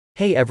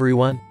Hey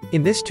everyone!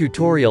 In this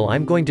tutorial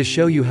I'm going to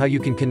show you how you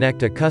can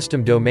connect a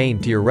custom domain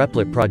to your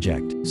Replit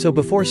project. So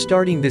before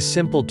starting this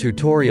simple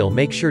tutorial,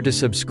 make sure to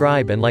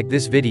subscribe and like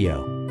this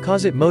video,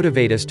 cause it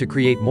motivate us to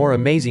create more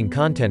amazing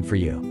content for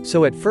you.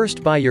 So at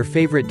first, buy your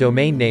favorite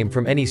domain name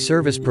from any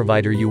service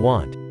provider you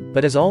want.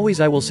 But as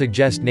always, I will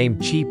suggest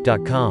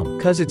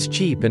namecheap.com, cause it's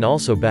cheap and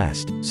also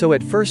best. So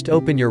at first,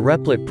 open your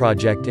Replit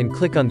project and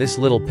click on this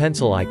little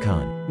pencil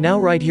icon. Now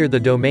write here the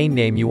domain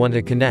name you want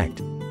to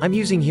connect. I'm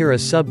using here a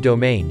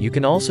subdomain. You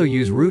can also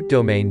use root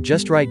domain.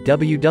 Just write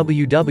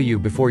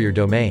www before your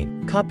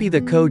domain. Copy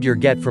the code you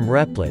get from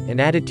Replit and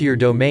add it to your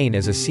domain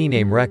as a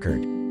CNAME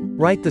record.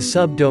 Write the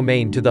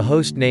subdomain to the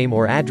host name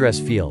or address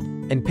field,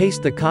 and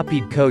paste the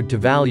copied code to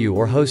value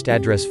or host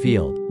address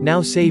field.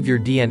 Now save your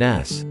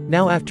DNS.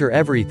 Now after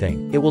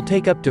everything, it will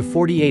take up to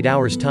 48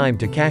 hours time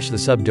to cache the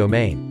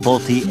subdomain.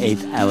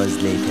 48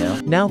 hours later.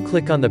 Now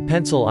click on the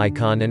pencil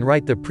icon and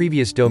write the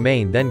previous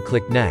domain, then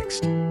click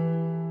next.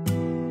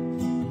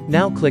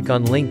 Now click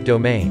on link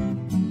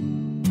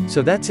domain.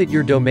 So that's it,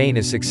 your domain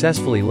is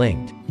successfully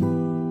linked.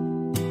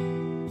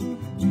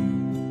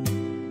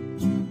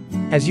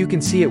 As you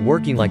can see, it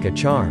working like a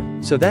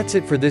charm. So that's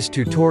it for this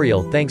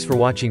tutorial. Thanks for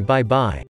watching. Bye bye.